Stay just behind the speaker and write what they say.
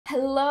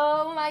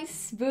Hello, my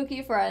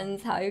spooky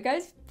friends. How you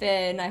guys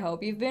been? I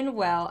hope you've been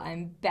well.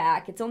 I'm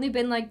back. It's only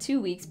been like 2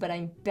 weeks, but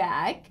I'm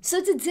back.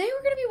 So today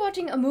we're gonna be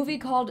watching a movie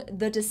called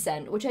The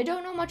Descent, which I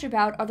don't know much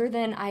about other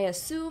than I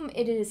assume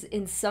it is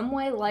in some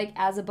way like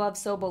As Above,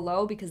 So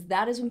Below, because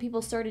that is when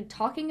people started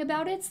talking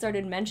about it,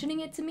 started mentioning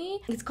it to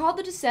me. It's called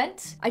The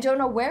Descent. I don't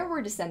know where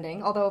we're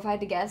descending, although if I had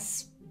to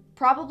guess,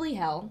 probably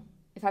hell.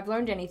 If I've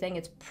learned anything,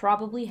 it's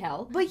probably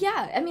hell. But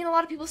yeah, I mean, a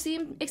lot of people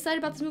seem excited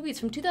about this movie. It's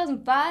from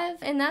 2005,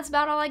 and that's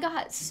about all I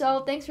got.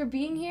 So thanks for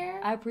being here.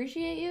 I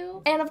appreciate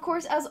you. And of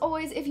course, as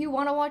always, if you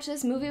want to watch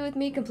this movie with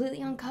me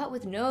completely uncut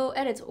with no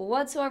edits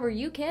whatsoever,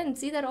 you can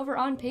see that over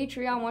on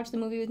Patreon. Watch the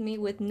movie with me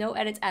with no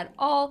edits at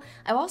all.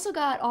 I've also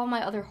got all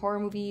my other horror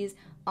movies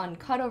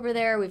uncut over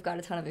there. We've got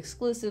a ton of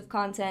exclusive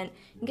content.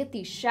 You can get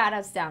these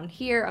shout-outs down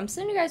here. I'm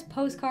sending you guys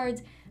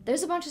postcards.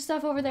 There's a bunch of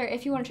stuff over there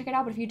if you want to check it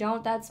out, but if you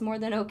don't, that's more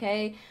than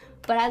okay.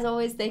 But as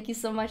always, thank you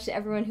so much to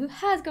everyone who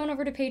has gone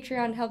over to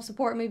Patreon to help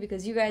support me,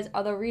 because you guys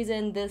are the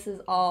reason this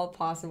is all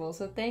possible.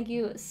 So thank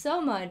you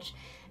so much.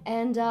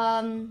 And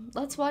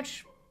let's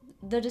watch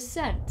The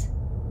Descent.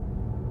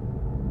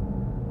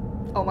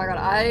 Oh my god,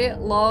 I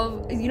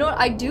love, you know what,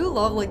 I do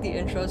love like the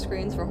intro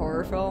screens for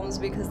horror films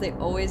because they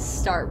always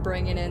start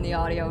bringing in the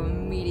audio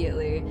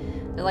immediately.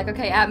 They're like,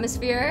 okay,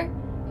 atmosphere,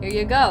 here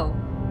you go.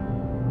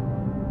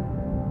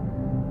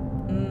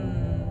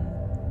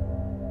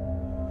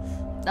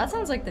 That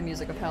sounds like the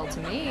music of hell to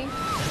me.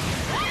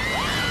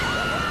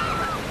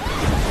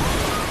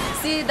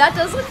 See, that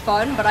does look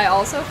fun, but I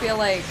also feel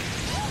like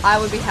I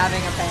would be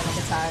having a panic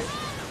attack.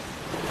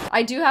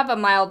 I do have a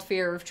mild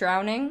fear of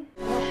drowning.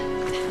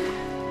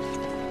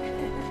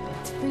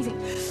 It's freezing.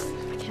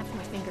 I can't feel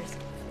my fingers.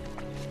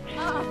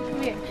 Oh,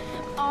 come here.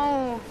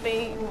 Oh,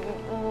 baby.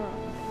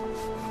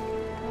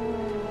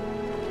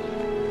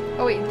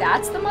 Oh wait,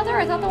 that's the mother?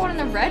 I thought the one in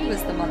the red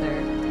was the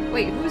mother.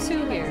 Wait, who's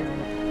who here?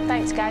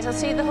 Thanks, guys. I'll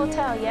see you at the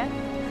hotel, yeah?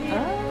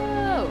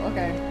 Oh,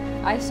 okay.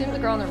 I assumed the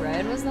girl in the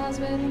red was the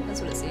husband.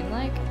 That's what it seemed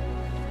like.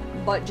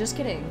 But just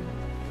kidding.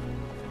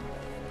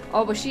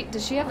 Oh, but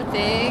does she have a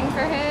thing for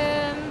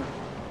him?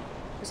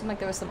 It seemed like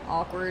there was some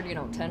awkward, you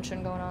know,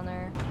 tension going on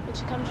there. When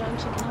she comes around,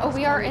 she can Oh,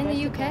 we are in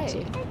the UK.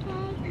 Okay.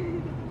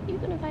 You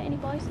gonna invite any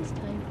boys this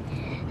time?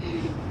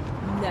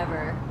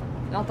 Never.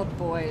 Not the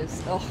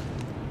boys. Ugh.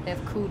 They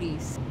have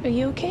cooties. Are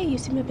you okay? You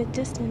seem a bit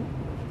distant.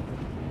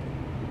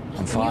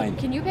 I'm fine.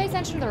 Can you pay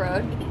attention to the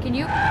road? Can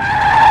you?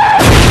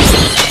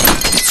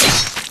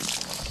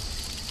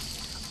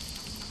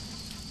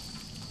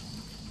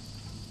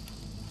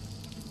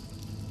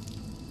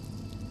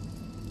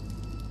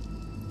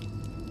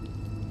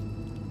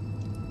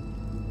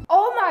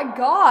 Oh my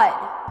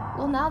god!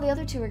 Well, now the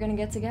other two are gonna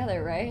get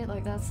together, right?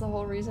 Like, that's the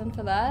whole reason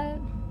for that?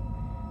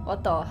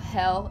 What the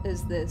hell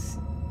is this?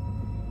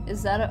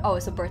 Is that a— oh,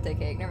 it's a birthday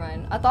cake. Never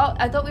mind. I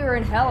thought we were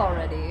in hell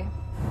already.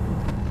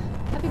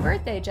 Happy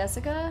birthday,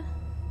 Jessica.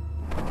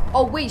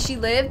 Oh, wait, she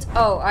lived?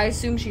 Oh, I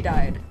assumed she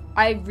died.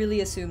 I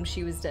really assumed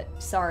she was dead.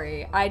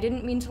 Sorry. I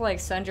didn't mean to, like,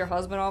 send your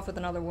husband off with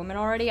another woman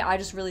already. I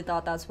just really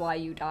thought that's why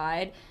you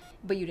died.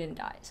 But you didn't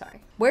die.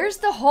 Sorry. Where's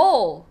the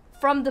hole?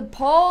 From the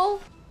pole?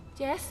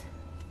 Jess?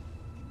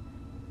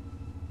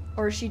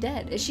 Or is she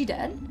dead? Is she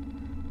dead?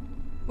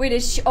 Wait,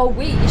 is she— oh,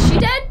 wait, is she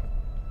dead?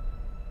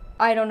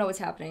 I don't know what's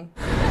happening.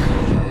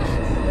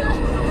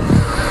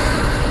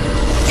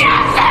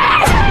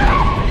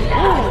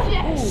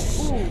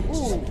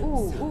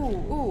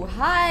 Ooh,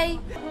 hi.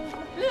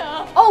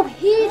 Oh,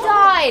 he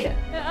died.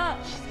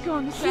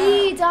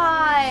 He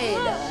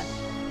died.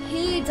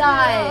 He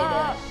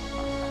died.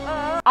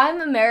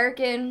 I'm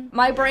American.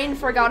 My brain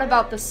forgot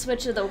about the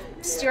switch of the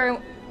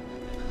steering.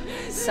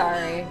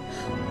 Sorry.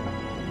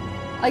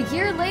 A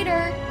year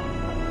later.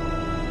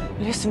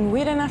 Listen,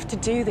 we don't have to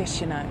do this,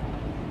 you know.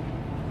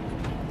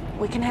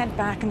 We can head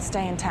back and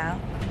stay in town.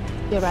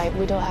 You're right,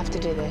 we don't have to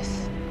do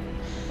this.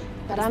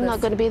 But I'm not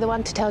going to be the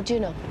one to tell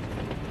Juno.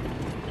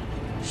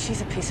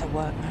 She's a piece of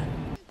work,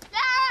 man.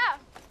 Ah!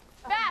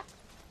 Beth!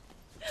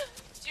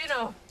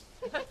 Juno!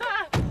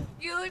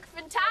 You look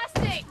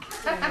fantastic!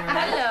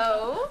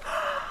 Hello!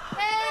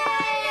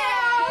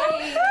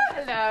 Hey!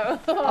 Hello!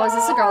 Oh, is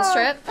this a girls'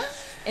 trip?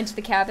 Into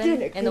the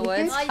cabin in the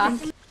woods? Huh?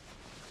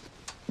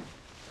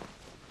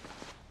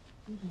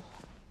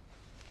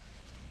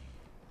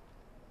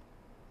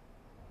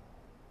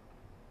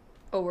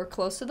 Oh, we're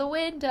close to the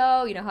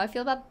window. You know how I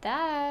feel about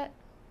that.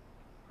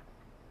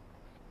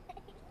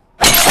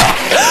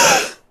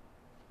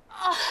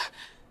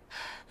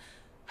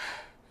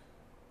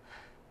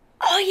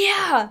 Oh,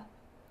 yeah!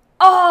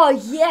 Oh,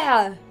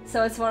 yeah!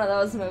 So it's one of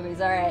those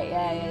movies. Alright,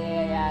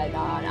 yeah.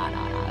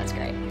 No, that's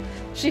great.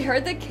 She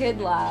heard the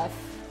kid laugh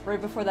right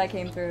before that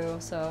came through,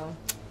 so.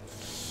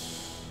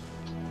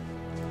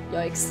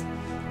 Yikes.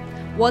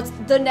 What's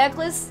the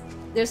necklace?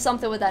 There's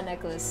something with that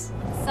necklace.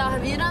 So,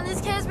 have you done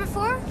these caves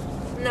before?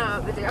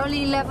 No, but they're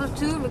only level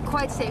 2, but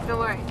quite safe, don't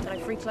worry. And I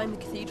free climbed the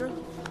cathedral,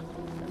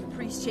 and the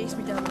priest chased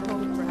me down the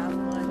road for half a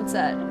mile. What's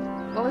that?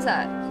 What was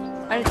that?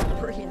 I didn't—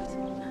 Brilliant.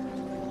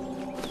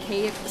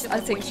 cave.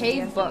 It's a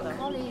cave book.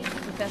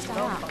 The best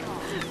dog.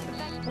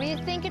 When you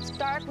think it's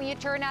dark when you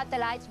turn out the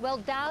lights, well,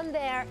 down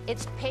there,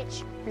 it's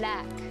pitch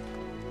black.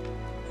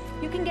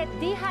 You can get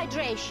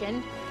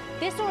dehydration,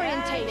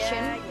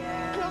 disorientation,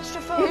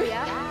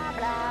 claustrophobia,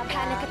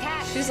 panic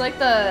attacks. She's like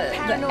the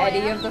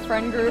Eddie of the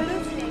friend group.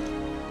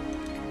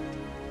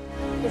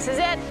 This is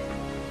it.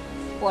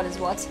 What is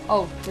what?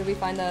 Oh, did we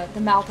find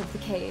the mouth of the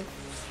cave?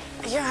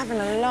 You're having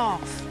a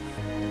laugh.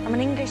 I'm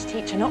an English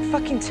teacher, not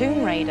fucking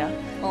Tomb Raider.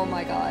 Oh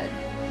my god.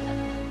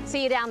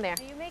 See you down there.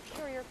 You make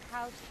sure your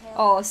couch tail.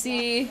 Oh,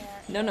 see?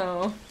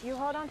 No. You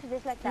hold on to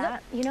this like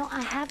that. You know,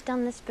 I have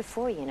done this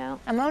before, you know.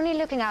 I'm only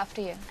looking after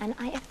you. And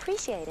I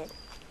appreciate it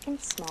in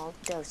small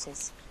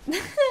doses.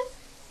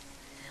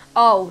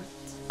 Oh,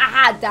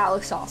 that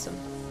looks awesome.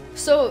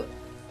 So,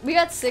 we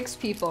got 6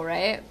 people,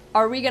 right?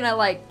 Are we gonna,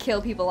 like,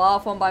 kill people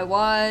off one by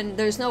one?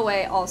 There's no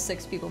way all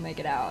 6 people make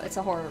it out. It's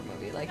a horror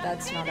movie. Like,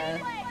 that's not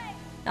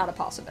a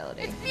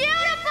possibility. It's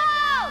beautiful!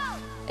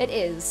 It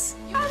is.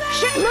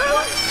 Shit,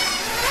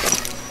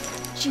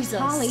 Jesus.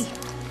 Holly,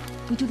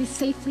 we do this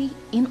safely,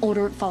 in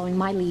order, following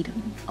my lead,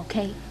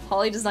 okay?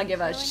 Holly does not give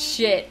a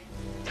shit.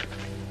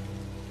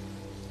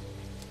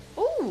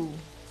 Ooh.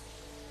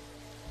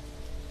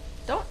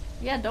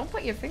 Don't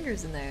put your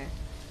fingers in there.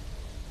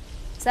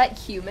 Is that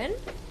human?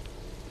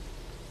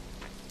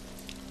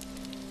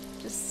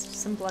 Just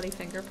some bloody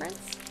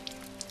fingerprints?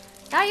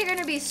 Now you're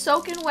gonna be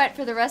soaking wet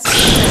for the rest of the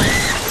day.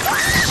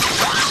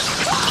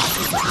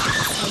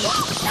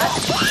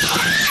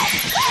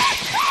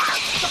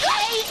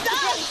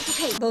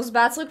 Okay. Those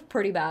bats look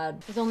pretty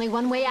bad. There's only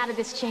one way out of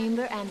this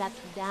chamber, and that's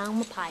down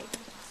the pipe.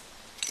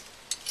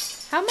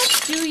 How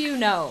much do you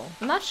know?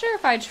 I'm not sure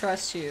if I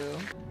trust you.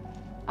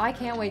 I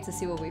can't wait to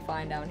see what we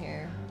find down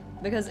here.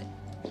 Because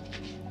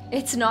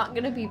it's not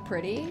gonna be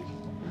pretty,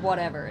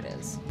 whatever it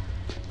is.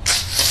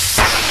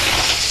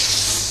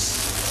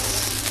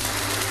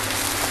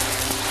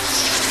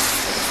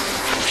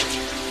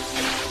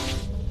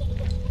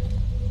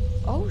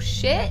 Oh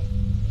shit!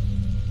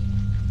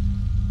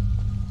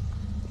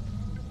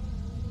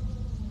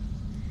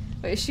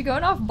 Wait, is she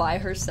going off by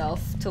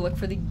herself to look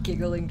for the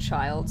giggling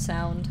child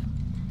sound?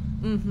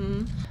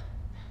 Mm-hmm.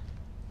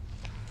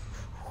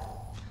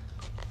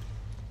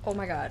 Oh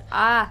my god.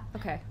 Ah,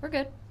 okay, we're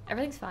good.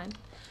 Everything's fine.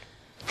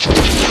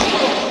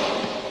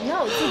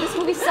 No, see, this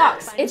movie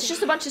sucks. It's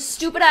just a bunch of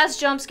stupid-ass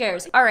jump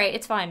scares. Alright,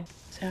 it's fine.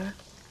 Sarah,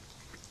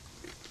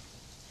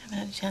 I haven't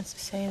had a chance to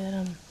say that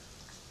I'm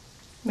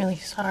really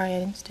sorry I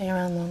didn't stay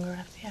around longer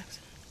after the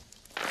accident.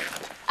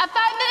 I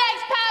found the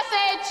next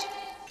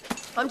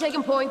passage! I'm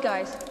taking point,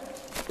 guys.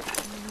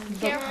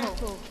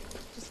 Careful.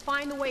 Just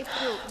find the way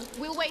through.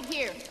 We'll wait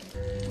here.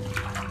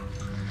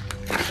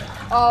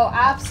 Oh,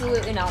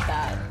 absolutely not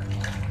that.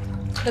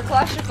 The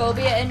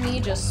claustrophobia in me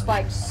just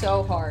spiked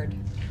so hard.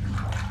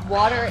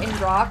 Water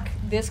and rock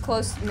this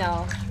close,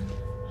 no.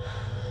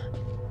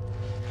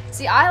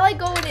 See, I like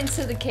going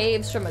into the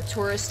caves from a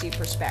touristy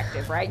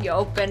perspective, right?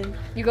 You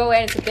go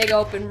in, it's a big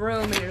open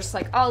room, and you're just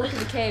like, oh, look at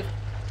the cave.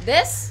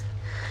 This?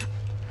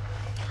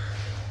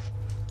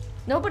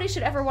 Nobody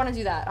should ever want to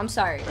do that. I'm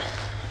sorry.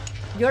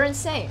 You're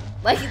insane.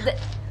 Like,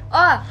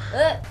 oh,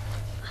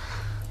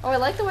 I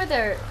like the way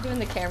they're doing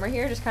the camera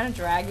here, just kind of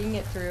dragging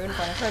it through in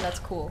front of her. That's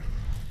cool.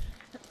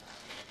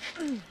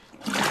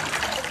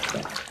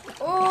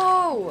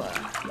 Oh!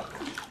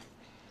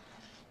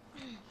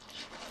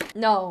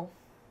 No.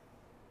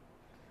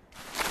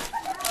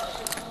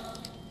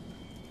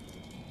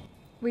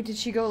 Wait, did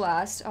she go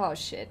last? Oh,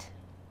 shit.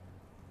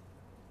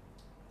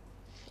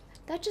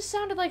 That just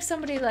sounded like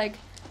somebody, like,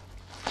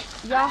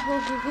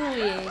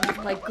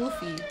 Yahoo-hoo-hooing, like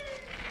Goofy.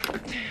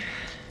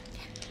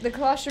 The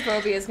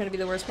claustrophobia is gonna be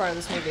the worst part of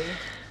this movie.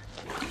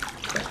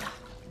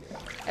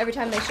 Every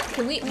time they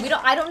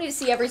I don't need to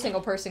see every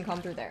single person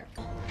come through there.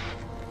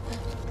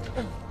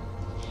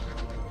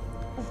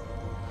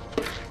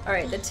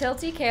 Alright, the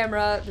tilty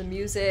camera, the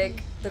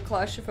music, the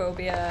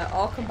claustrophobia,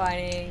 all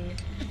combining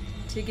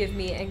to give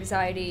me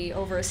anxiety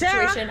over a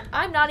situation Sarah?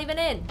 I'm not even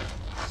in.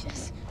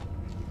 Is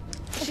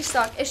she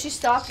stuck? Is she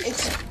stuck?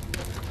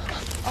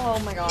 Oh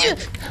my god.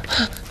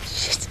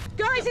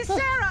 Guys, it's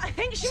Sarah! I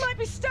think she might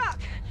be stuck!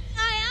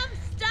 I am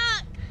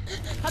stuck!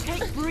 Okay,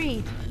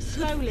 breathe.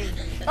 Slowly.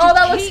 Oh,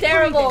 that looks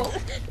terrible!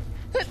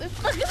 What the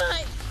fuck am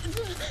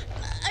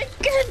I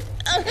can't...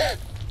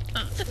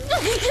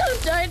 I'm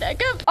dying, I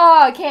can't...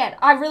 Oh, I can't.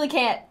 I really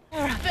can't.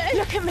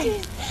 Look at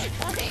me.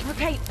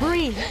 Okay,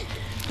 breathe.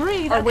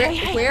 Breathe, Or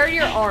okay? where are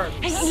your arms?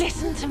 Hey,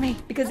 listen to me.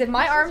 Because if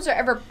my arms are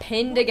ever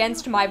pinned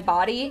against my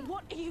body,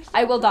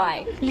 I will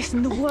die.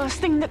 Listen, the worst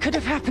thing that could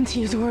have happened to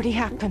you has already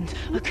happened,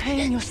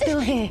 okay? And you're still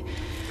here.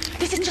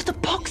 This is just a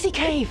poxy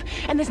cave,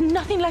 and there's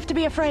nothing left to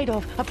be afraid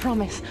of, I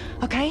promise,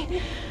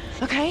 okay?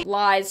 Okay?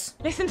 Lies.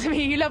 Listen to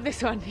me, you love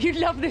this one. You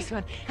love this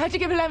one. How'd you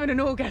give a lemon an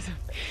orgasm?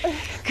 Come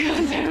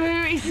on, tell me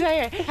what you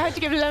say it. How'd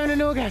you give a lemon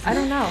an orgasm? I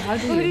don't know. How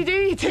do you? What do you do?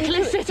 You tickle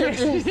it,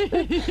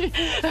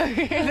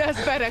 Okay,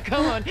 that's better.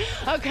 Come on.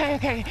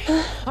 Okay.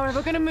 All right,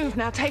 we're gonna move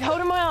now. Take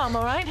hold of my arm,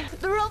 all right?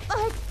 The rope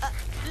bag!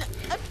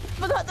 I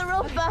forgot the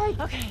rope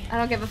bag! Okay. I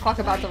don't give a fuck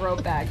about the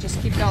rope bag.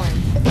 Just keep going.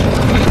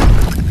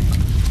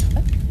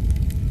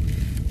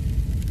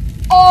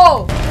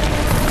 Oh!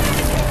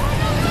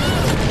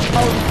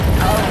 Oh.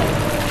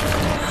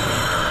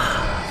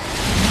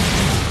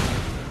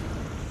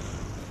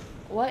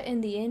 What in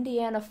the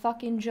Indiana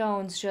fucking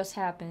Jones just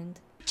happened?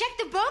 Check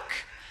the book.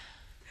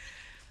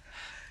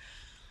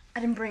 I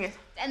didn't bring it.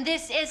 And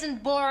this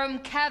isn't Borum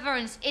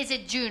Caverns, is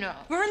it, Juno?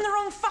 We're in the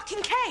wrong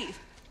fucking cave.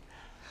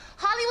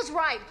 Holly was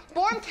right.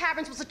 Borum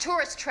Caverns was a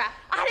tourist trap.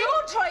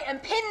 Don't try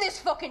and pin this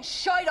fucking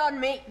shite on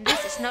me.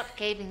 This is not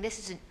caving, this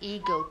is an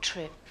ego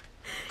trip.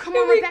 Come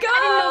Here on, we Rebecca. I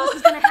didn't know this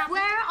was gonna happen.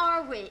 Where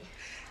are we?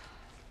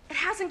 It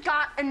hasn't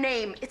got a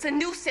name. It's a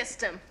new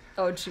system.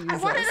 Oh, Jesus. I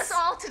wanted us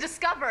all to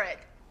discover it.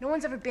 No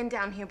one's ever been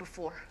down here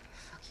before.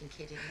 Fucking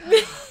kidding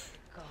me.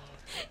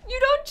 You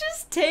don't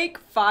just take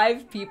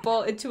 5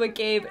 people into a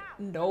cave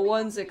no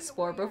one's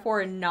explored before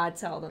and not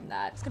tell them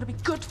that. It's gonna be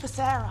good for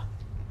Sarah.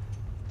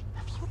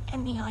 Have you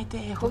any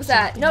idea What was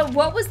that? No,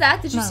 what was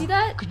that? Did you see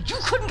that? You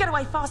couldn't get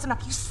away fast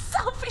enough, you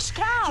selfish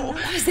cow!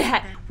 What was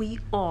that? We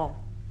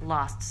all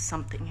lost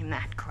something in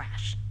that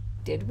crash.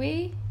 Did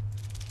we?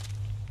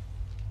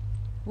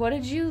 What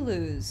did you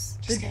lose?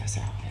 Just get us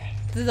out of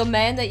here. The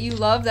man that you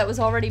love that was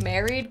already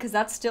married? Because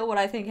that's still what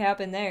I think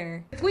happened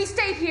there. If we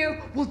stay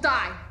here, we'll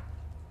die.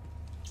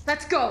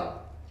 Let's go.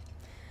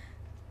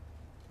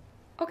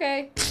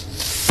 Okay.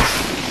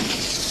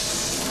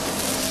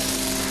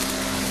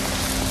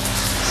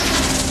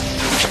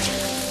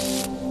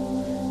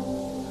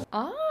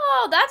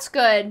 Oh, that's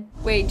good.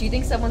 Wait, do you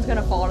think someone's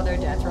gonna fall to their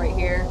death right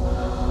here?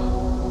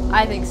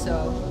 I think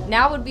so.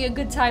 Now would be a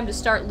good time to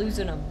start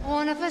losing them.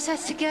 One of us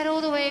has to get all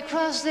the way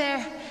across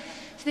there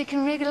so they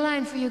can rig a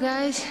line for you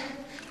guys.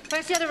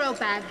 Where's the other rope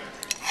bag?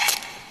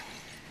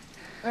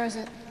 Where is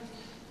it?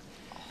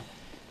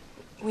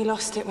 We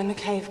lost it when the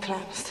cave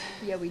collapsed.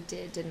 Yeah, we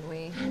did, didn't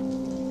we?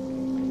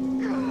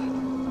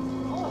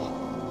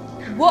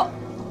 What?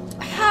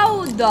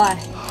 How the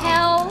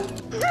hell?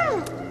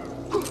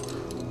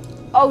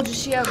 Oh, does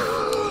she have...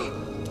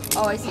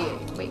 Oh, I see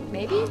it. Wait,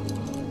 maybe?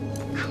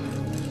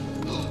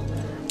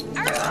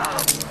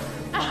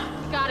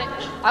 Got it.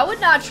 I would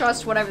not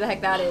trust whatever the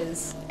heck that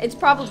is. It's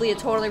probably a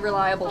totally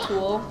reliable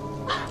tool.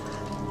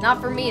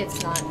 Not for me,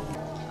 it's not.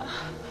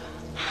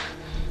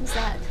 What's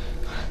that?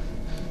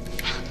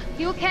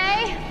 You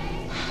okay?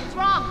 What's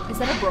wrong? Is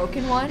that a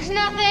broken one?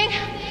 Nothing.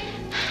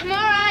 I'm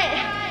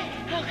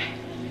alright.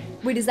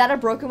 Wait, is that a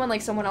broken one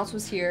like someone else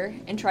was here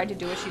and tried to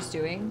do what she's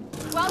doing?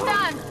 Well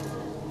done.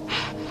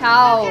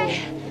 How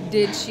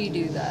did she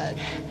do that?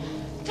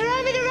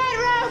 Throw me the red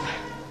rope.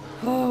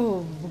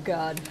 Oh,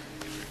 God.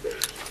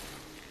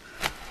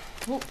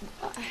 Well,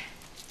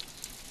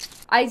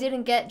 I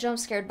didn't get jump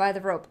scared by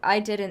the rope. I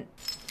didn't.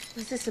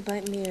 Was this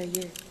about me or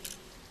you?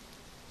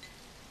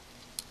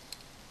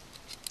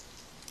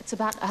 It's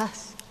about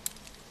us.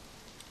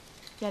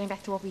 Getting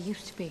back to what we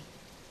used to be.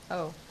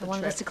 Oh, I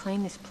wanted us to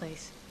claim this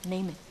place.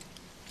 Name it.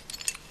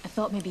 I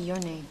thought maybe your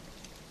name.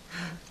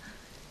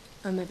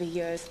 Or maybe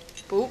yours.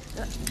 Oop.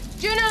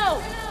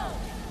 Juno!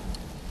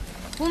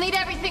 We'll need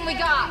everything we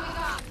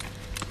got.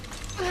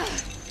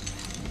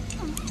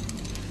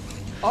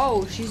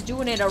 Oh, she's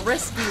doing it a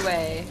risky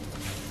way.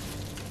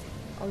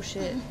 Oh,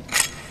 shit.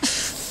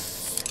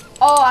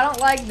 Oh, I don't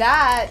like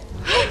that.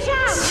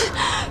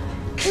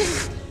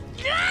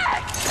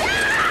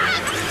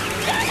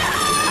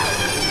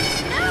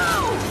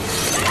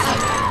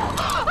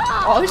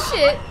 Oh,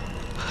 shit.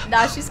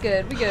 Nah, she's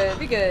good. We good.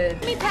 We good.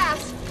 Let me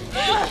pass.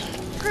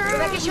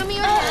 Rebecca, show me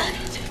your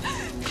hand.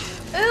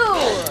 Ooh.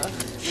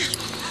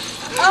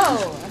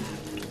 Oh.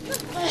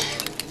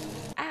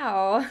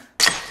 Ow.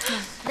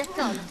 Let's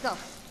go, let's go.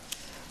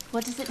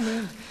 What does it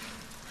mean?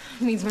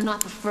 It means we're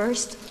not the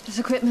first. This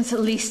equipment's at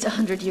least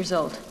 100 years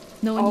old.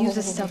 No one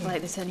uses stuff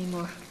like this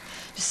anymore.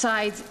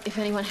 Besides, if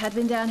anyone had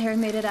been down here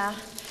and made it out,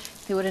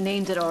 they would have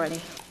named it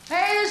already.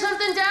 Hey, there's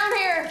something down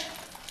here.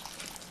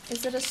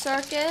 Is it a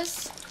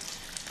circus?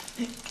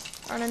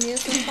 Or an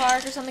amusement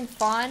park or something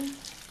fun?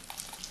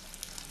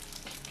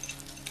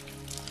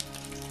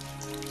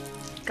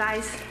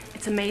 Guys,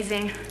 it's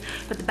amazing,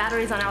 but the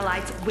batteries on our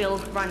lights will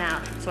run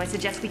out, so I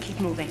suggest we keep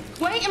moving.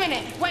 Wait a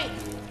minute, wait.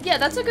 Yeah,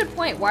 that's a good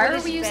point. Why What are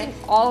is we it, using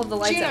Beth? all of the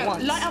lights Juno, at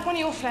once? light up one of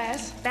your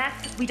flares.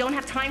 Beth, we don't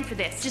have time for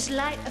this. Just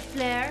light a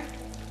flare.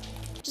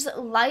 Just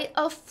light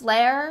a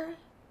flare?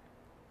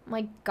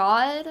 My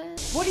God.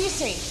 What do you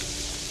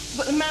see?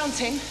 But the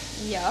mountain,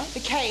 Yeah. the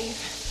cave,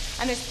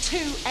 and there's 2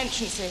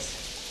 entrances.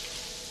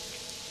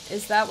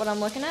 Is that what I'm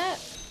looking at?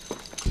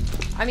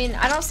 I mean,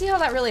 I don't see how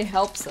that really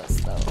helps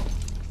us, though.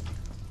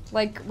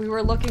 Like, we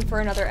were looking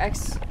for another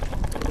X.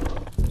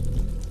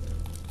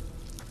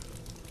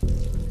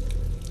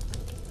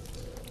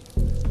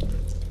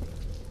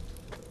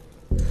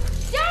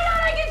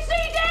 Daylight, I can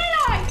see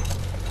daylight.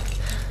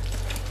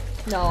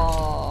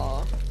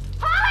 No.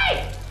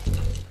 Holly!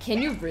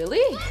 Can you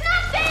really?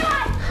 Not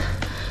daylight!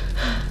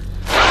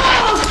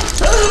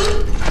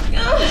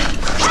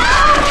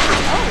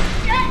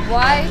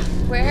 Why?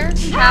 Where?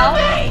 How?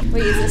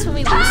 Wait, is this when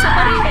we lose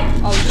somebody?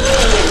 Oh,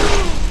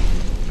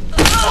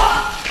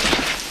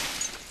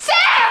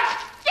 Sam!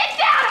 Get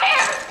down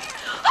here!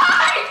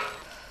 Holly!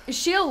 is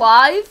she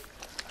alive?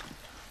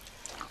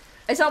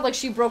 It sounds like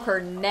she broke her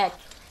neck.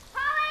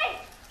 Holly!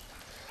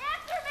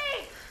 Answer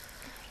me!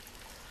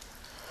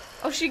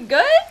 Oh, she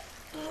good?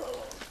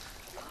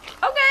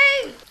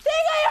 Okay.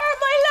 Think I hurt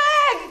my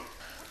leg.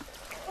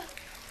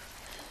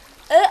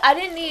 I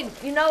didn't need,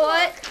 you know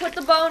what? Put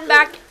the bone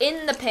back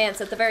in the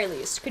pants at the very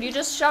least. Could you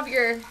just shove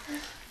your,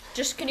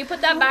 can you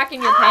put that back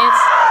in your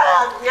pants?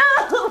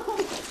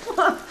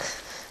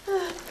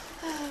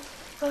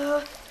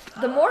 No!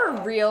 The more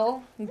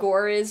real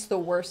gore is, the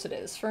worse it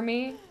is for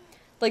me.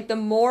 Like, the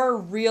more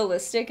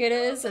realistic it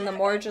is, and the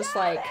more just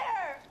like,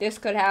 this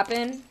could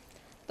happen,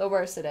 the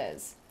worse it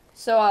is.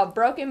 So a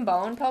broken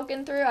bone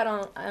poking through, I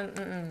don't,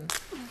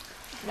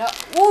 No.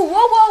 Whoa,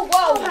 whoa, whoa,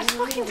 whoa! Oh, that's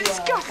fucking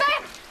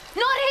disgusting!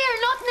 Not here,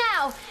 not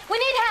now. We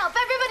need help.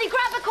 Everybody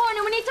grab a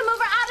corner. We need to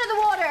move her out of the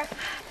water.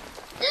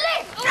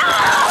 Lift!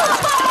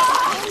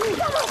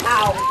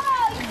 Ow.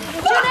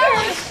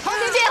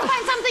 Maybe I'll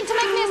find something to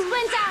make me a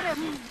splint out of.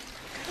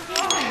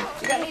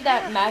 You got any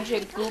that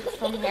magic goop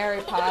from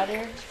Harry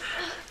Potter?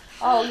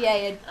 Oh yeah,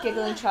 a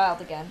giggling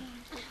child again.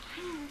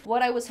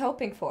 What I was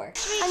hoping for.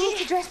 I need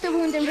to dress the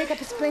wound and rig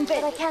up a splint,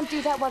 but I can't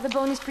do that while the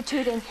bone is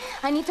protruding.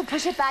 I need to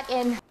push it back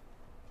in.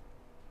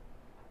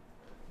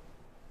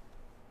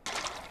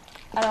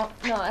 I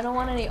don't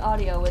want any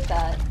audio with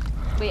that.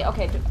 Wait,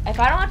 okay, if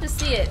I don't have to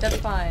see it, that's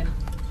fine.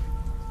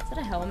 Is that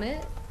a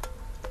helmet?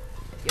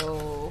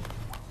 Yo.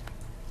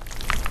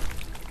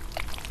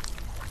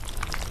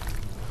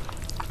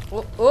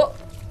 Oh, oh.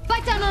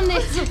 Bite down on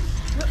this.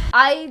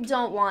 I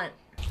don't want.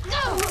 No.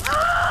 Oh,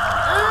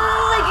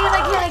 I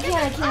can't.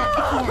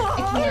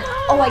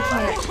 Oh,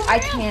 I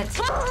can't.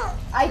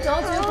 I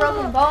don't do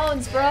broken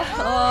bones, bro.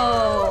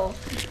 Oh,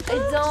 I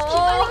don't.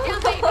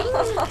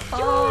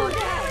 Oh,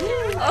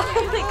 I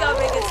think I'll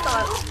make it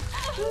stop.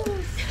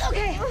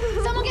 Okay,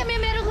 someone get me a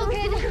medical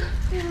kit.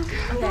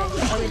 Okay,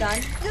 are we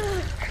done?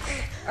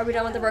 Are we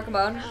done with the broken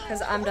bone?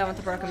 Because I'm done with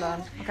the broken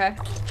bone, okay?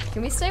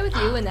 Can we stay with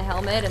you in the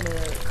helmet and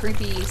the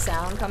creepy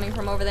sound coming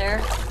from over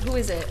there? Who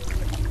is it?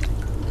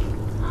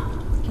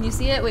 Can you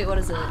see it? Wait, what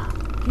is it?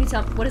 Can you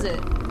tell me? What is it?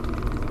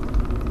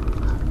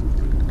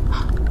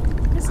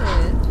 What is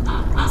it?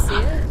 Can you see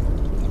it?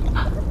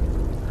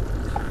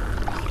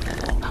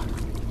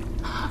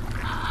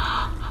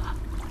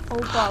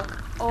 Oh, fuck.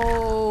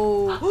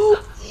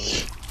 Oh.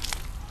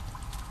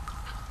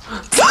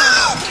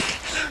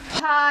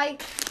 Hi.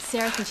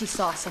 Sarah thinks she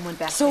saw someone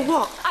back So there.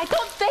 what? I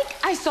don't think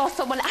I saw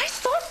someone. I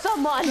saw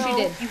someone. She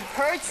did. You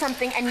heard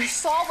something and you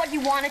saw what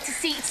you wanted to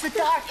see. It's the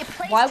dark. It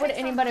plays. Why would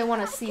anybody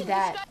want to see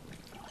that?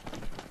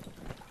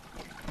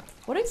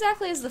 What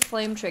exactly is the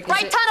flame trick? Is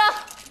Right, it... Tana!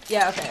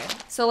 Yeah, okay.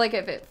 So, like,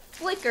 if it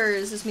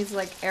flickers, this means,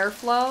 like,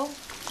 airflow.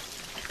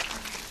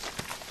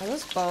 Are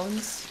those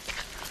bones?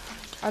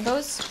 Are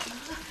those...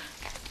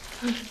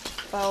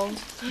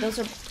 bones? Those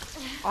are...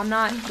 I'm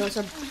not... Those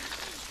are...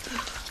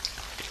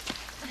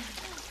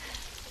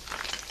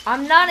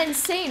 I'm not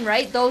insane,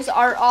 right? Those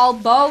are all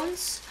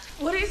bones?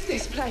 What is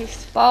this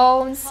place?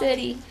 Bone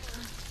City.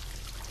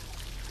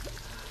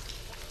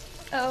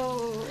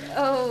 Oh,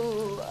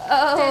 oh,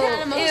 oh. Dead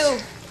animals. Ew.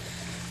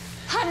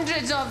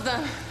 Hundreds of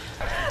them.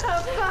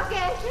 Oh, fuck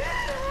it.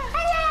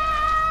 Hello!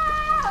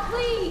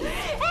 Please!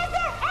 Is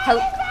there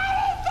Hel-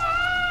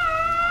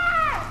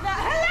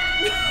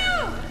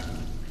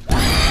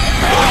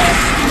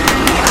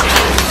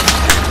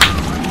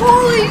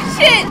 Holy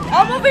shit!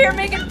 I'm over here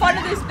making fun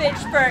of this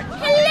bitch for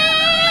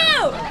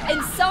hello!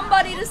 And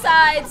somebody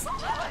decides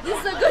this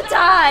is a good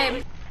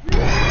time.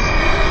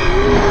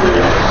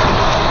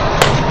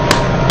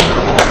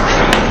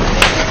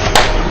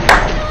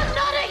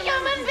 Not a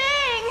human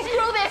being.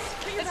 Screw this!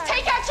 Let's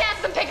take our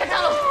chance and pick a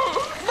tunnel.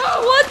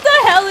 What the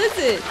hell is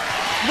it?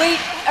 Wait,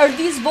 are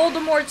these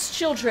Voldemort's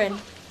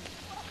children?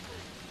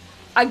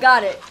 I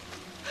got it.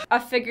 I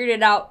figured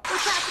it out.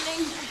 What's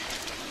happening?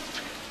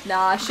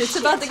 Nah, shit's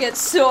about to get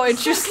so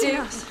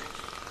interesting.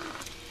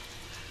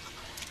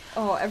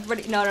 Oh,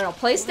 everybody, no.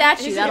 Play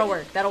statue, that'll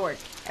work.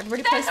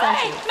 Everybody play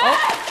statue.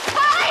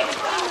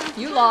 Oh,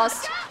 you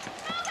lost.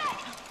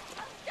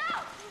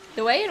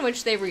 The way in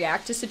which they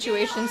react to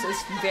situations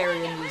is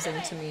very amusing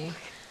to me.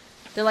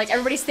 They're like,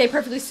 everybody stay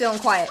perfectly still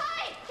and quiet.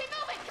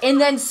 And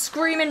then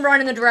scream and run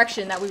in the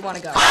direction that we want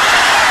to go.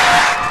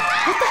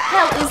 What the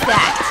hell is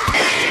that?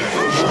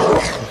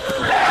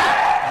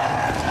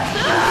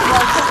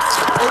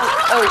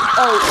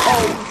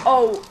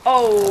 Oh.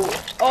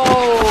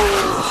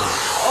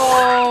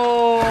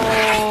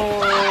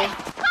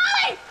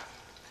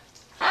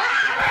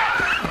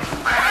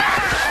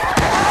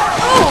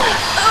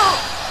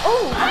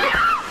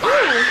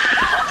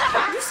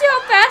 You see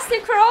how fast they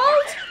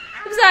crawled?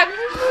 It was like...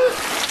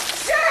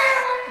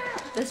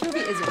 This movie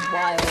is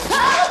wild.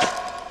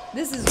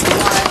 This is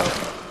wild.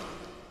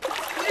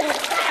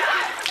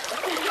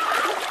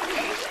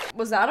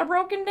 Was that a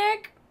broken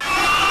neck?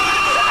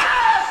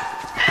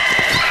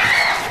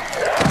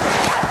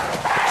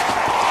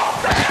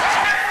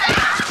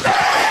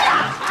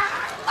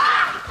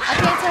 I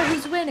can't tell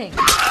who's winning.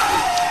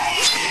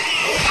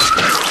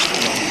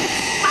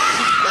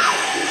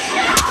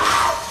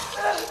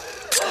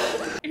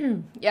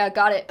 Yeah, Yeah,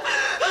 got it.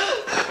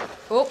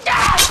 Oh.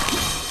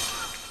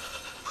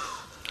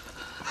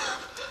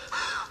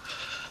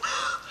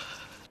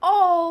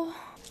 Oh.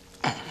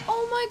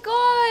 Oh my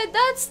god,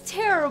 that's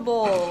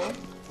terrible.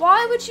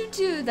 Why would you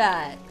do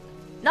that?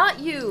 Not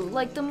you,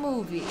 like the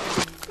movie.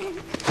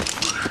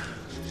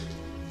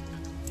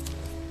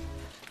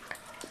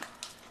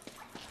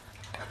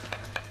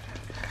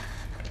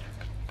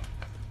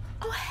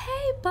 Oh,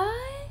 hey, bud.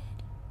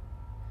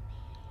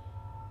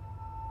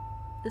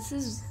 This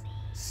is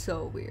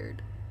so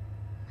weird.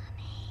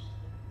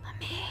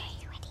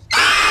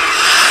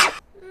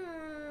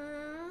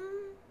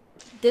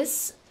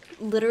 This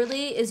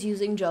literally is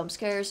using jump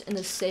scares in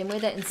the same way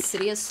that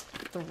Insidious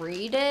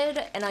 3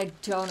 did, and I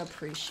don't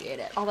appreciate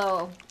it.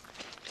 Although,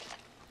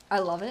 I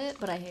love it,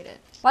 but I hate it.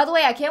 By the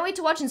way, I can't wait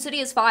to watch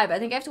Insidious 5. I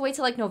think I have to wait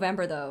till like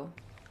November, though.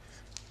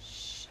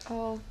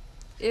 Oh,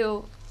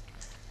 ew.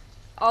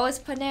 Oh, it's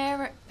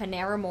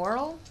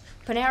Paramoral?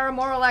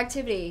 Paramoral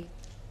activity.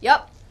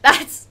 Yup,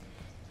 that's...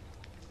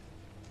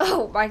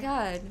 Oh my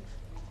god.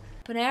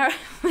 Paramoral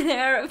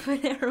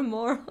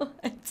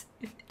activity.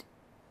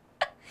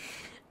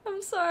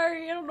 I'm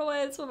sorry, I don't know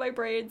why that's what my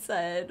brain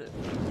said.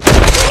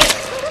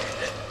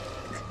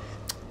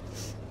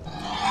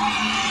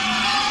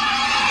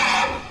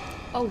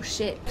 Oh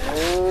shit.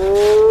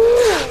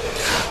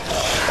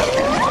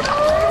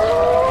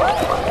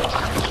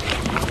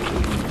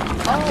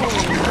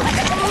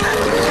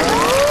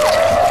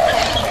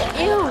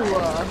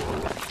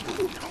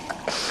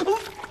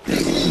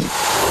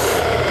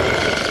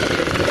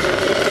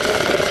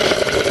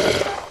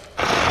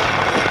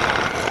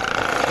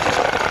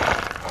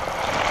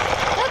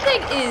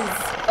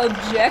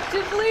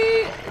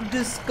 Objectively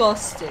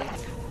disgusting.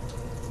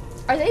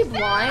 Are they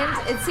blind?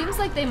 It seems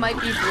like they might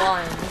be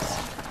blind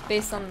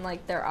based on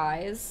like their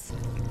eyes.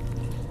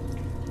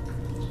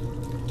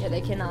 Yeah,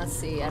 they cannot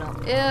see. I don't.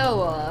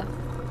 Ew.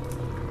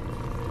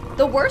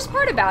 The worst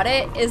part about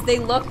it is they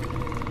look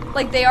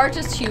like they are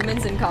just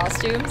humans in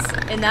costumes,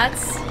 and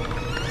that's.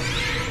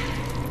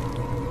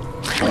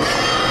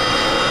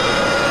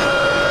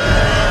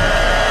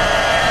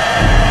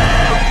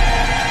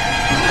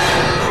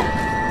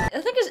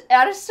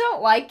 I just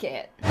don't like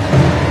it.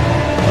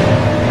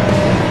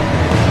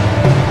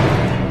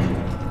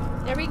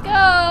 There he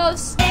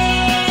goes.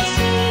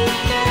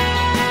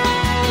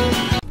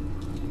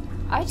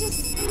 I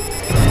just...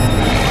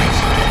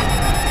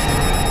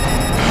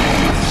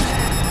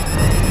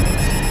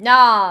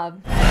 Nah.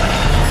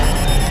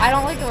 I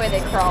don't like the way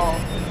they crawl.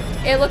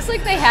 It looks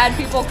like they had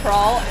people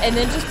crawl and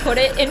then just put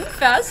it in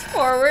fast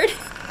forward.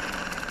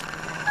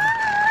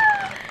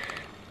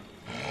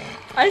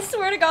 I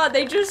swear to God,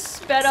 they just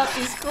sped up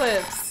these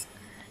clips.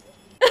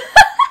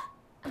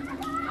 The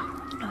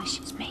noise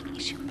she's making,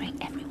 she'll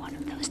bring every one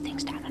of those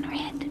things down on her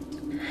head.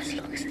 As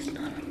long as it's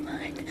not on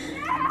mine.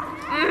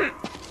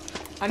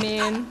 I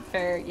mean,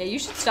 fair. Yeah, you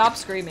should stop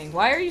screaming.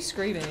 Why are you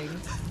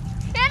screaming?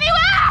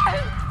 Anyone!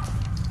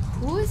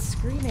 Who is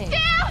screaming?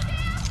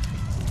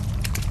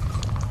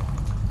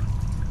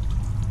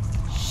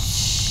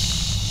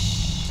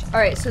 Shh.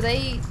 Alright, so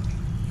they...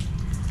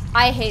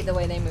 I hate the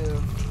way they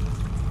move.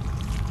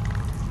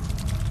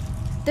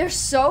 They're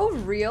so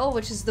real,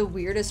 which is the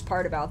weirdest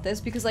part about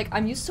this, because like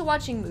I'm used to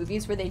watching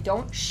movies where they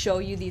don't show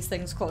you these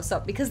things close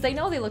up because they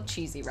know they look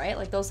cheesy, right?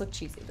 Like those look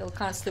cheesy. They look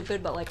kind of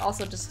stupid, but like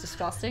also just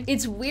disgusting.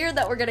 It's weird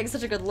that we're getting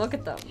such a good look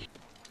at them.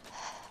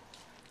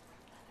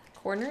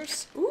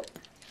 Corners? Oop.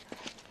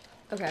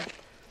 Okay.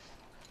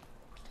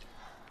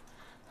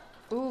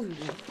 Ooh.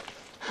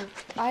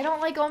 I don't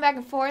like going back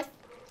and forth.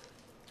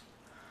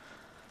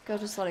 Go,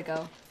 just let it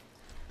go.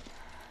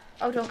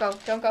 Oh, don't go.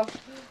 Don't go.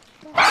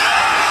 Woo!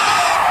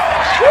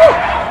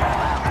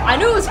 I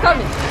knew it was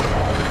coming.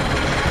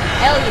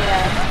 Hell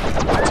yeah.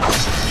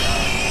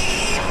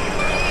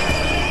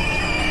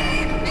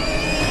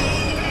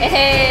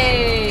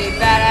 Hey,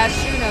 badass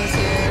Shuno's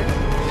here.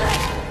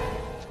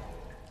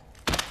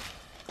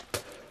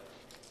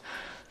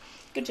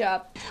 Good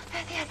job.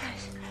 Where are the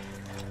others?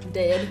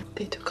 Dead.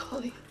 They took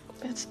Holly.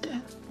 Beth's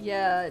dead.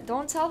 Yeah,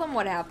 don't tell them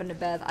what happened to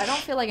Beth. I don't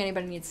feel like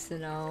anybody needs to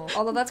know.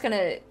 Although that's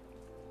gonna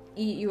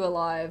eat you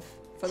alive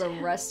for the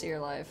rest of your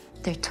life.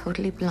 They're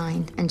totally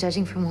blind, and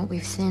judging from what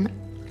we've seen,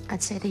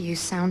 I'd say they use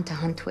sound to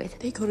hunt with.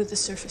 They go to the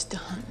surface to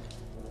hunt,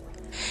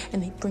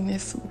 and they bring their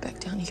food back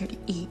down here to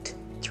eat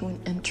through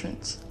an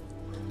entrance.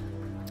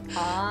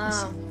 Ah.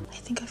 Listen, I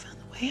think I found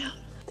the way out.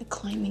 The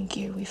climbing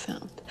gear we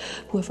found.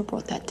 Whoever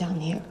brought that down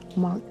here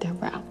marked their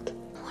route.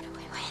 What are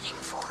we waiting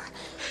for?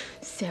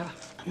 Sarah.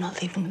 I'm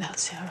not leaving without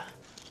Sarah.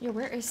 Yeah,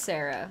 where is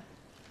Sarah?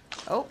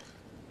 Oh.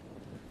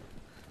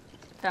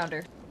 Found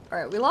her.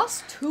 Alright, we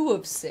lost 2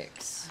 of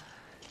 6.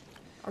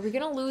 Are we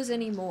gonna lose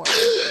any more?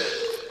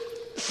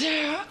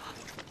 Sarah!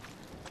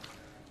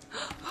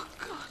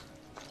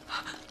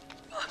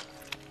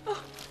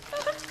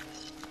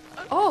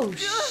 Oh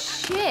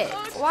shit!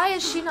 Why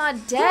is she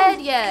not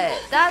dead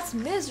yet? That's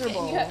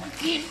miserable.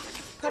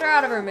 Put her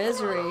out of her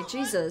misery.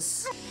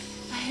 Jesus.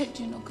 I heard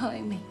Juno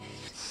calling me.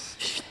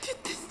 She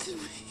did this to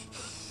me.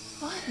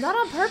 What? Not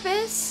on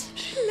purpose.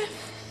 She left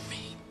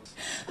me.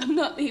 I'm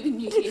not leaving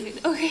you here,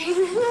 okay?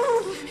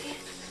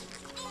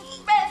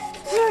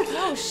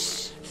 No,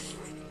 shh.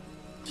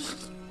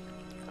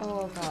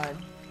 Oh god.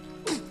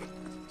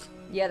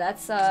 Yeah,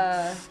 that's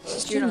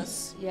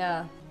Juno's.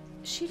 Yeah.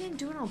 She didn't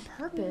do it on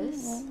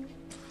purpose.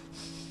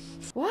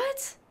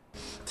 What?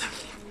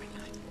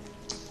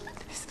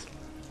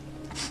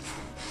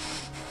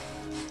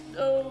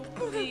 Oh,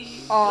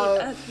 please.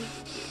 Oh,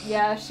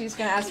 yeah, she's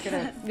gonna ask her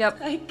to. Yep.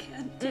 I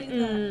can't do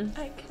that.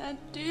 I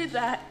can't do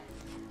that.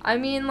 I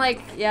mean,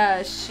 like,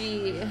 yeah,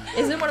 she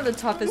is in one of the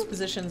toughest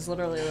positions,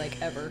 literally, like,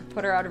 ever.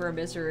 Put her out of her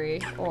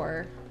misery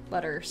or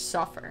let her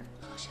suffer.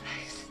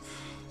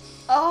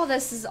 Oh,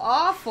 this is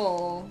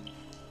awful.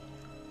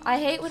 I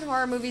hate when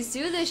horror movies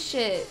do this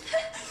shit.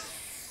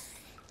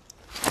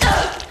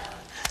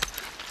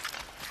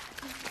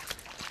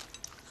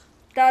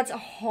 That's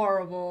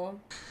horrible.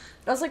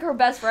 That's like her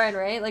best friend,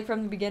 right? Like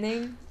from the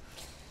beginning.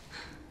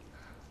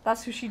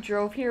 That's who she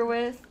drove here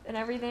with and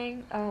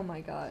everything. Oh my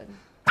god.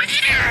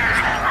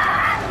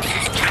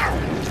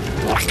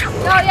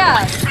 Oh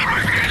yeah.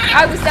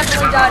 I was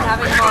definitely done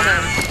having a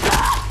moment.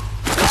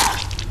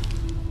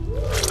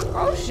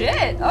 Oh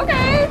shit.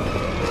 Okay.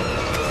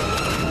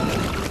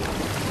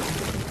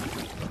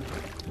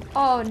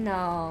 Oh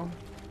no.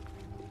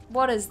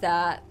 What is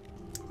that?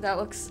 That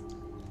looks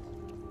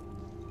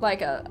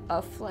like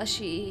a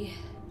fleshy,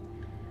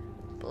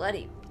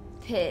 bloody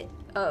pit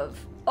of...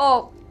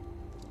 Oh!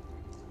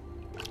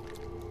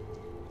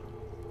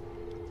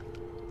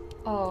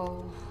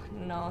 Oh,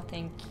 no,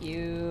 thank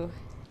you.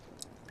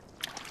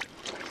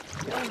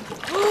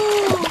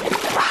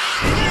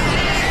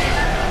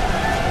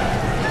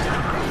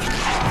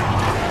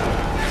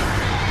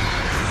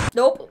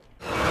 Nope.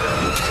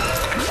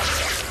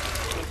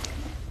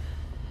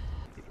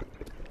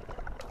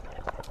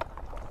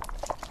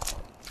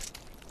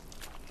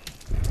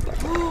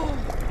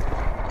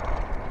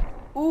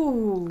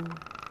 Ooh.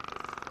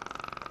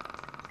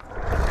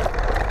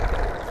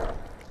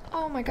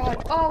 Oh my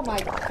god. Oh my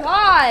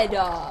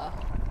god.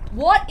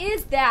 What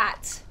is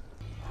that?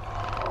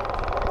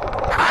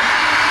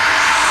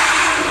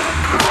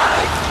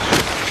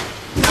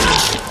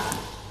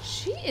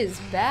 She is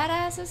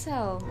badass as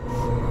hell.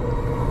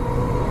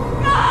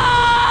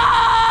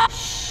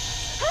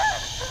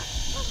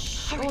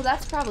 Oh,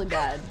 that's probably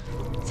bad.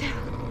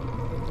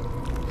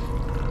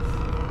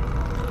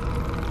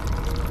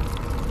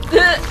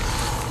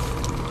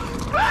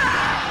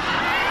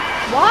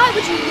 Why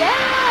would you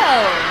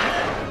yell?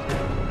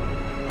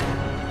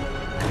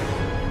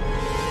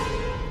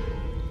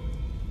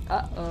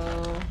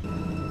 Uh-oh.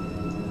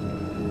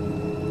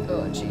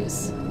 Oh,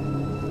 jeez.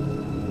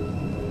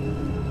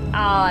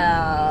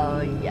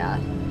 Oh, yeah.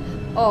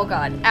 Oh,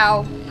 God.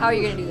 Ow. How are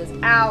you gonna do this?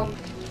 Ow.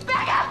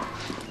 Back up!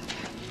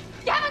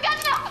 You haven't got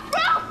enough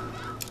rope!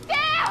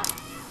 Down!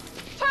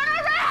 Turn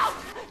around!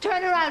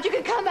 Turn around, you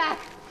can come back!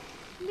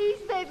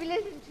 Please, baby,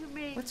 listen to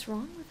me. What's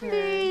wrong with her?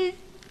 Please.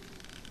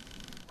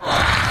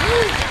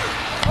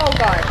 Oh,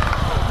 God.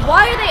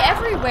 Why are they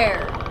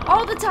everywhere?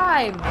 All the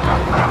time.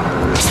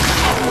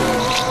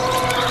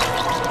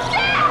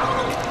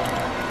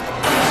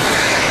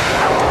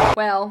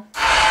 Well.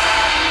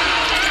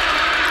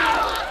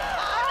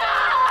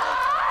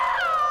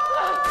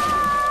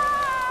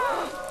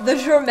 The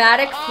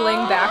dramatic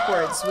fling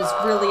backwards was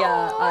really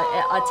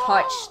a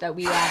touch that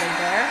we added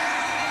there.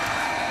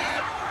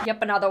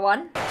 Yep, another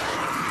one.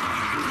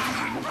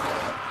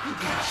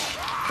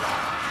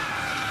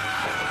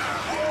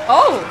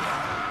 Oh!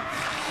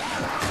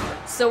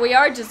 So we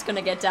are just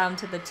gonna get down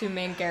to the two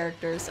main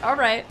characters.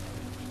 Alright.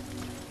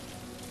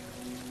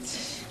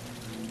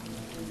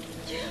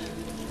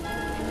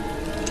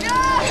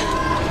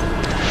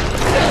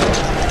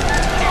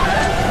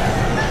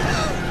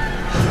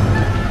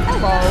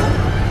 Hello.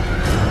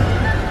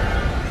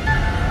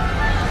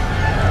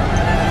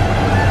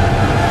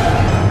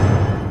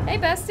 Hey,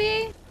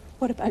 bestie.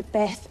 What about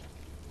Beth?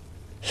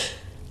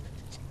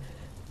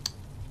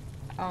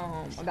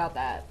 About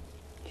that.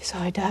 You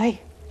saw her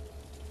die?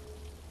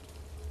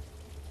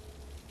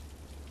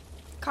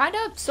 Kind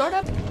of, sort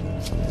of.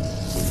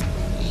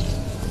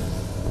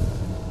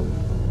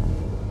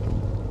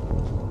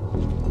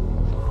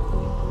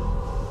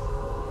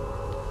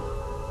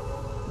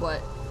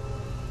 What?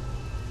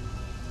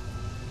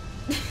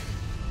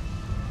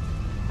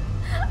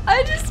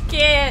 I just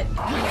can't.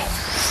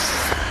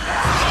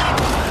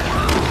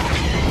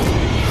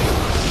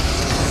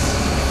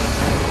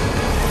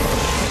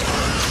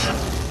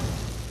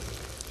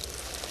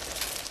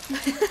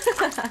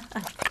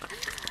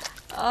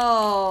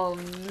 Oh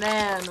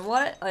man,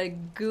 what a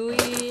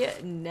gooey,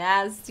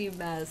 nasty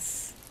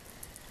mess.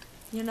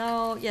 You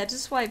know, yeah,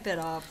 just wipe it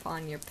off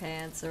on your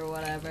pants or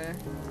whatever.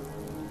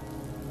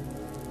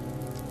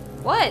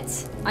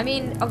 What? I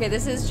mean, okay,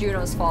 this is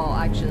Juno's fault,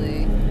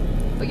 actually.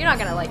 But you're not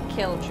gonna, like,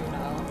 kill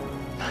Juno.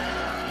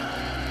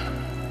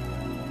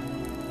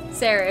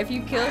 Sarah, if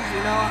you kill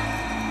Juno...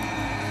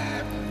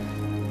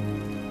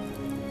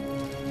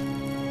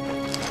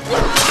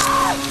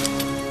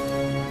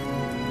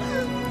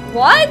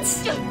 What?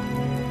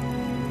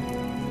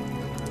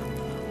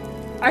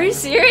 Are you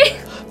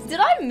serious? Did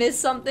I miss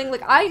something?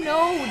 Like, I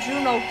know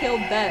Juno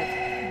killed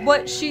Beth,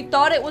 but she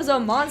thought it was a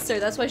monster.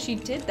 That's why she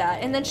did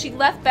that. And then she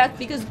left Beth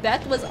because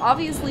Beth was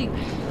obviously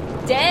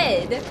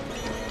dead.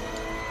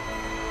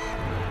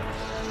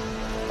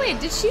 Wait,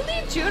 did she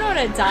leave Juno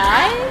to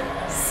die?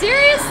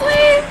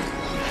 Seriously?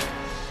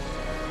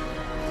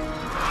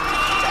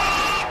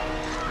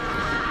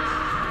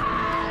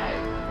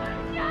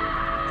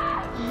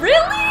 Really?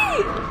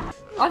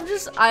 I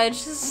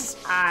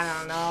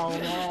don't know,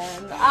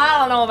 man. I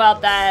don't know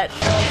about that.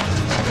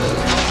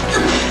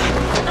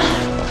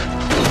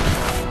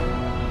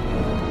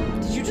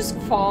 Did you just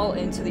fall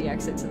into the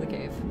exit to the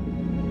cave?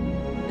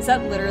 Is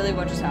that literally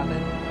what just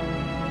happened?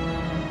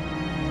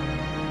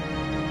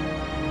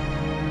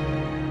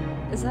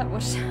 Is that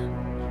what just happened?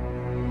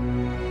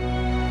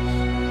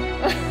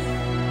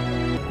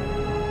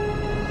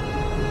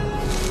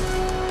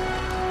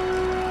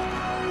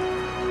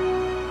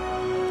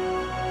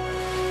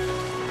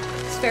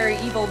 Very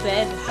evil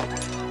bed.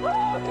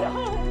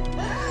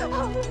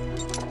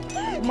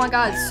 Oh my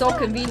god, it's so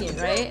convenient,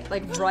 right?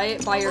 Like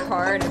right by your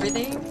car and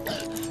everything.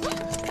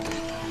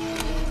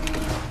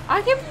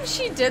 I can't believe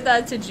she did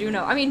that to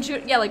Juno. I mean,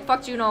 yeah, like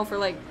fuck Juno for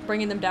like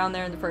bringing them down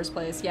there in the first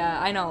place. Yeah,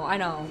 I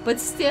know, but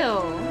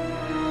still.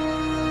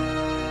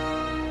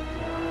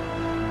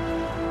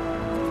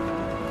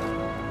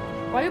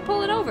 Why you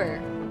pull it over?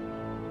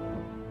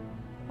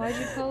 Why'd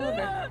you pull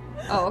over?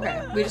 Oh,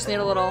 okay. We just need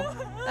a little...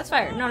 That's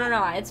fair. No,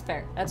 it's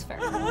fair. That's fair.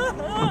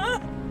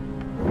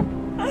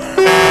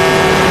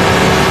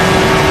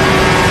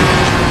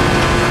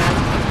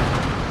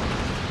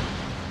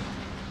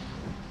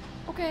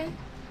 Okay.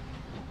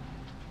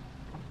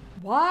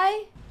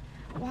 Why?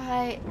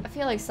 Why? I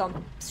feel like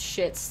some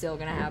shit's still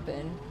gonna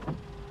happen.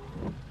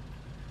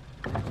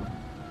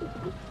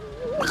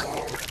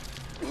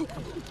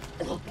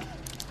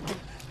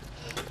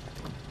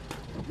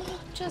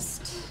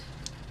 Just...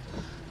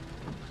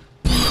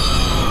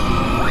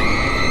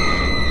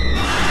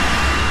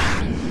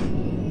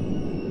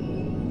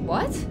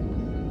 What?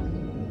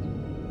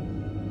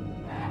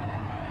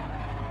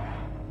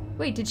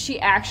 Wait, did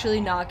she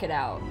actually knock it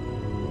out?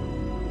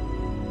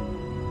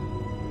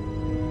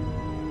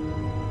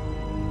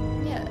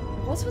 Yeah,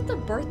 what's with the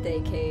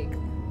birthday cake?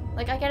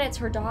 Like, I get it's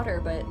her daughter,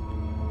 but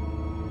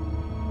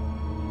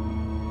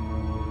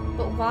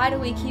why do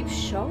we keep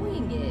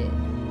showing it?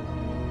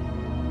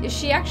 Is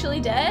she actually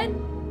dead?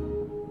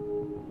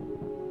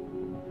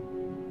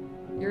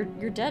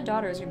 Your dead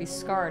daughter is gonna be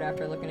scarred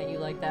after looking at you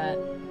like that.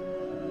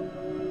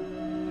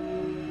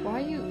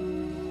 Why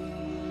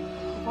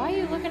are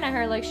you looking at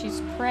her like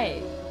she's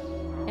prey?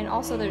 And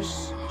also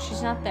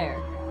she's not there.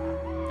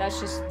 That's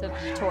just the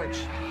torch.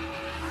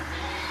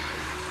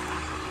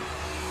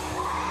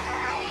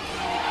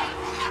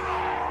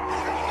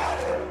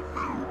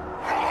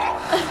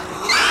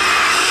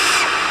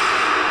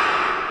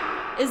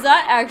 Is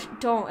that actually...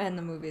 Don't end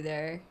the movie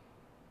there.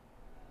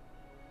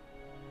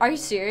 Are you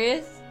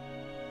serious?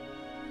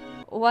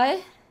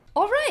 What?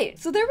 Alright,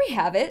 so there we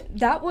have it.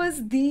 That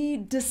was The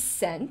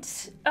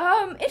Descent.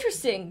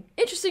 Interesting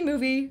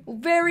movie.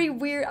 Very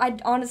weird. I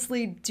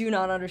honestly do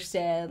not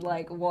understand,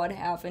 like, what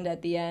happened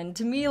at the end.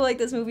 To me, like,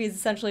 this movie is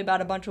essentially about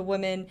a bunch of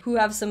women who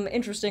have some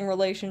interesting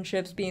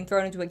relationships being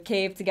thrown into a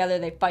cave together.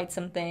 They fight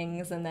some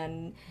things, and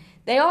then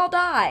they all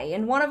die,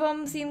 and one of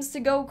them seems to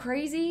go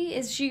crazy.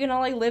 Is she gonna,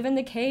 like, live in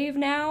the cave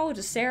now?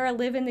 Does Sarah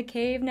live in the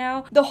cave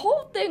now? The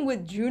whole thing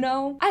with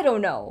Juno, I don't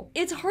know.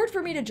 It's hard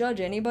for me to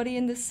judge anybody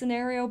in this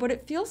scenario, but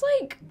it feels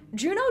like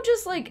Juno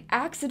just, like,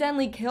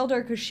 accidentally killed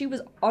her because she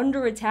was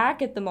under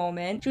attack at the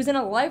moment. She was in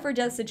a life or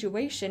death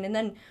situation, and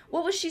then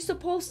what was she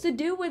supposed to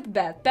do with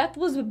Beth? Beth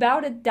was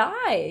about to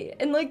die,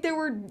 and, like, there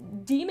were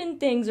demon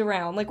things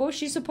around. Like, what was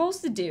she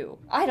supposed to do?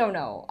 I don't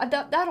know.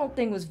 That whole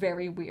thing was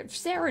very weird.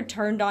 Sarah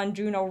turned on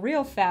Juno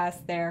real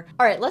fast there.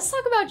 Alright, let's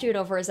talk about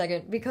Juno for a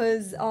second,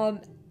 because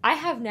I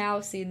have now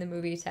seen the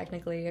movie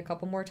technically a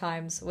couple more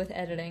times with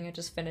editing. I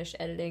just finished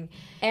editing,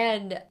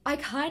 and I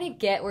kind of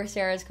get where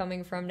Sarah's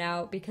coming from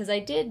now, because I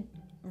did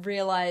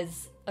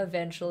realize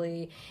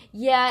eventually,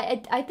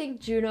 yeah, I think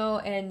Juno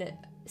and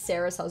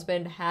Sarah's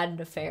husband had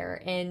an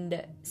affair,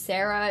 and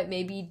Sarah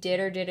maybe did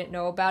or didn't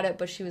know about it,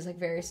 but she was like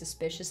very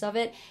suspicious of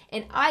it.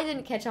 And I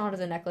didn't catch on to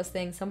the necklace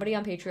thing. Somebody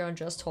on Patreon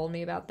just told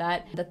me about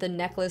that the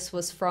necklace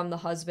was from the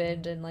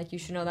husband, and like you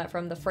should know that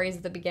from the phrase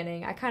at the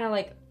beginning. I kind of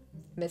like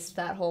missed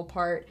that whole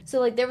part.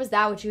 So like there was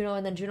that with Juno,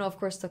 and then Juno of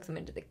course took them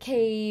into the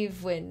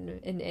cave and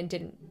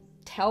didn't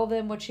tell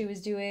them what she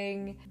was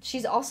doing.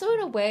 She's also in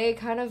a way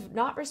kind of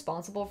not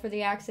responsible for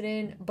the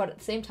accident, but at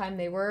the same time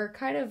they were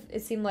kind of,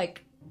 it seemed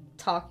like,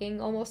 talking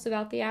almost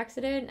about the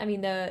accident. I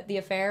mean, the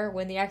affair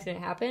when the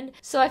accident happened.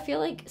 So I feel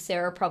like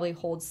Sarah probably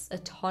holds a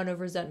ton of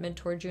resentment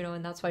toward Juno,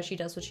 and that's why she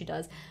does what she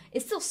does.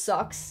 It still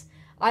sucks.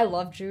 I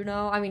love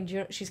Juno. I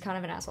mean, she's kind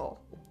of an asshole,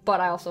 but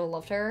I also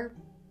loved her.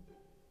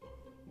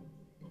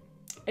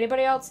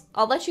 Anybody else?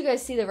 I'll let you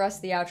guys see the rest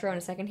of the outro in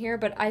a second here,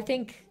 but I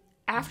think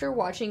after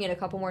watching it a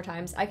couple more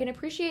times, I can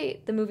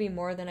appreciate the movie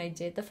more than I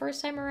did the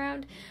first time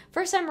around.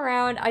 First time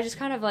around, I just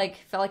kind of like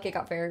felt like it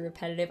got very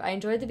repetitive. I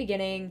enjoyed the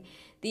beginning.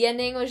 The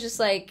ending was just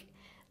like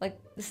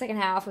the second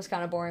half was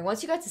kind of boring.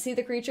 Once you got to see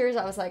the creatures,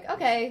 I was like,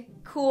 okay,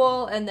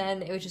 cool. And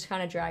then it was just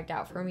kind of dragged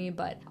out for me.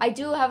 But I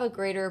do have a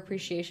greater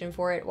appreciation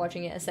for it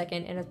watching it a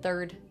second and a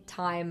third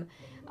time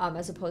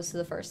as opposed to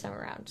the first time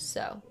around.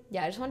 So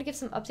yeah, I just want to give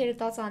some updated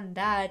thoughts on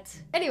that.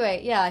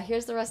 Anyway, yeah,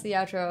 here's the rest of the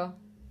outro.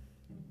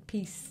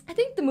 Peace. I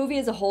think the movie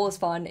as a whole is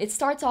fun. It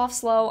starts off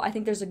slow. I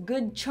think there's a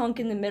good chunk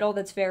in the middle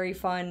that's very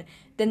fun.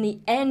 Then the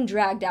end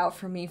dragged out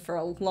for me for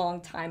a long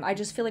time. I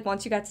just feel like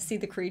once you got to see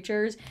the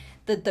creatures,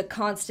 the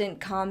constant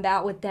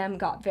combat with them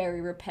got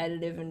very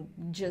repetitive and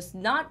just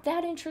not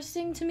that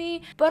interesting to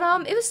me. But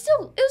it was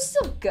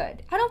still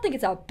good. I don't think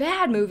it's a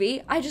bad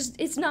movie.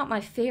 It's not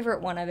my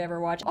favorite one I've ever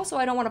watched. Also,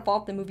 I don't want to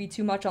fault the movie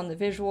too much on the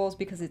visuals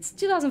because it's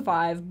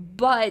 2005,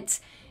 but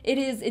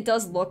it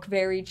does look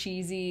very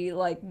cheesy.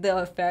 Like, the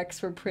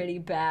effects were pretty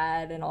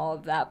bad and all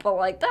of that, but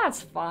like,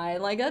 that's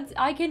fine. Like,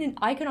 I can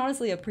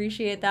honestly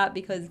appreciate that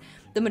because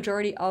the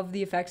majority of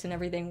the effects and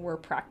everything were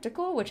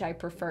practical, which I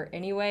prefer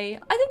anyway.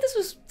 I think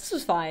this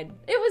was fine.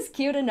 It was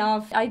cute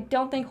enough. I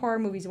don't think horror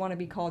movies want to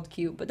be called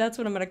cute, but that's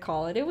what I'm gonna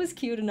call it. It was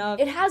cute enough.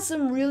 It has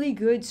some really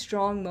good,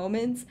 strong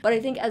moments, but I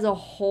think as a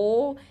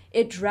whole,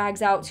 it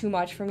drags out too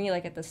much for me,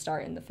 like at the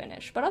start and the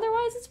finish. But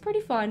otherwise, it's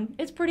pretty fun.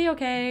 It's pretty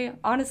okay.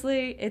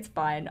 Honestly, it's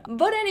fine.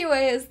 But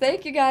anyways,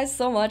 thank you guys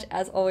so much,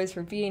 as always,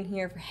 for being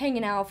here, for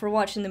hanging out, for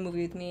watching the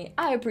movie with me.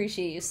 I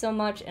appreciate you so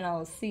much, and I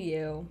will see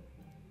you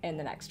in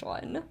the next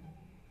one.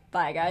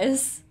 Bye,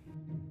 guys.